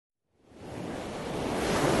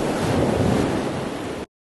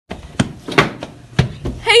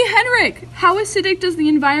Henrik, how acidic does the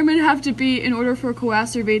environment have to be in order for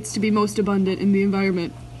coacervates to be most abundant in the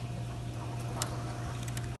environment?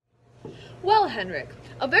 Well, Henrik,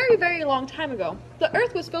 a very, very long time ago, the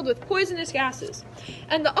Earth was filled with poisonous gases.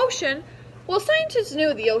 And the ocean, well, scientists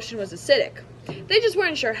knew the ocean was acidic. They just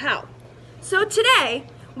weren't sure how. So today,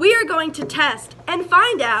 we are going to test and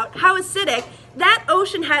find out how acidic that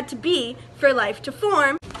ocean had to be for life to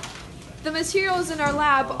form. The materials in our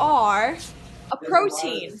lab are a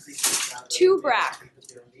protein, tubrac,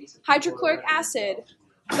 hydrochloric acid,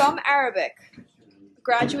 gum arabic,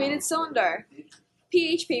 graduated cylinder,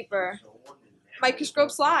 pH paper, microscope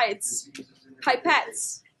slides,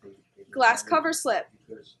 pipettes, glass cover slip,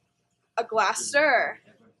 a glass stirrer,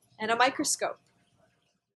 and a microscope.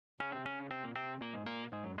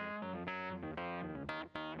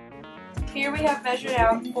 Here we have measured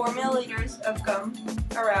out 4 milliliters of gum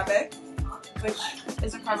arabic, which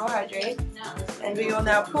is a carbohydrate, and we will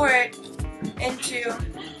now pour it into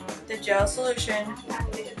the gel solution,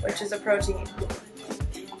 which is a protein.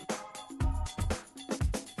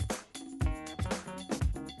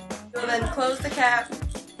 We'll then close the cap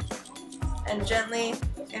and gently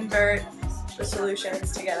invert the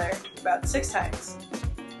solutions together about 6 times.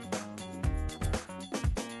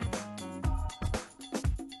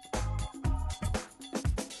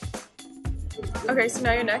 Okay, so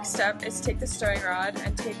now your next step is to take the stirring rod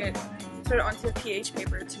and put it onto the pH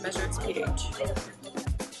paper to measure its pH.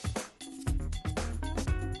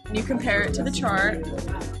 And you compare it to the chart.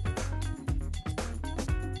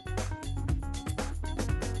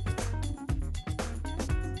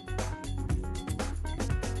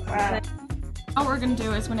 Wow. Now what we're going to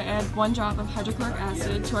do is we're going to add 1 drop of hydrochloric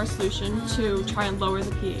acid to our solution to try and lower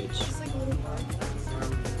the pH.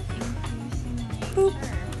 Boop.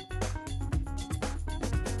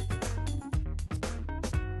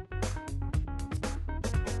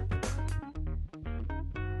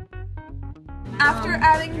 After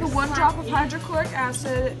adding the 1 drop of hydrochloric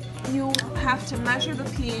acid, you have to measure the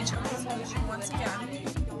pH of the solution once again.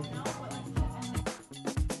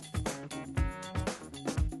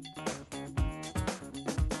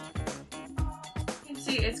 You can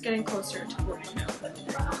see it's getting closer to what we know.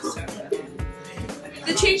 So,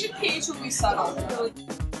 the change in pH will be subtle.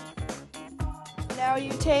 Now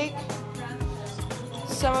you take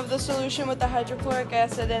some of the solution with the hydrochloric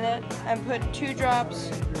acid in it and put 2 drops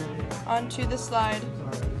onto the slide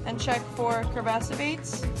and check for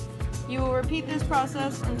coacervates. You will repeat this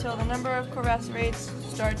process until the number of coacervates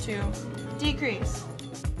start to decrease.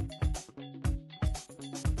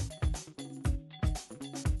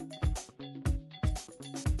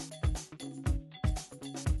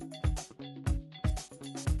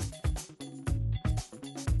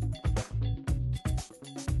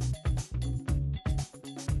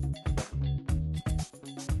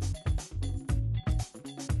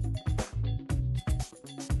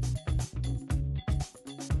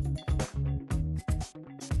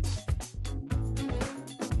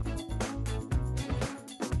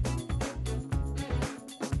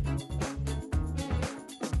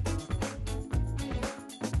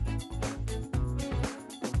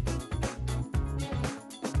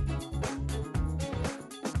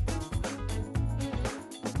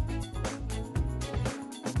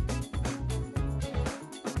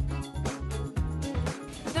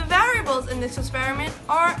 Variables in this experiment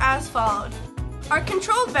are as followed. Our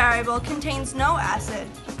controlled variable contains no acid.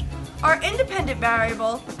 Our independent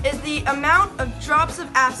variable is the amount of drops of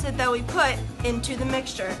acid that we put into the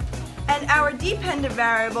mixture. And our dependent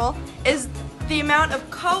variable is the amount of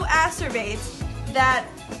coacervates that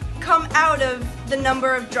come out of the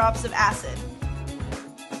number of drops of acid.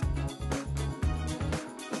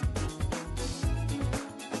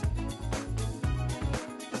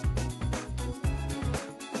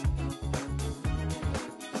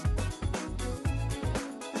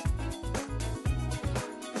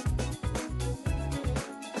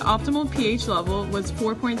 The optimal pH level was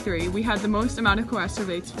 4.3. We had the most amount of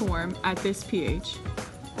coacervates form at this pH.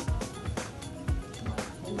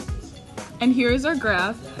 And here is our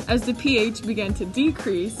graph. As the pH began to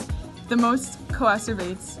decrease, the most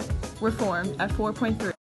coacervates were formed at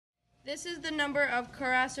 4.3. This is the number of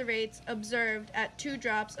coacervates observed at 2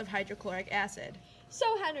 drops of hydrochloric acid. So,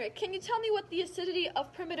 Henrik, can you tell me what the acidity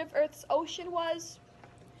of primitive Earth's ocean was?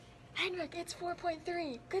 Henrik, it's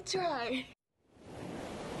 4.3. Good try.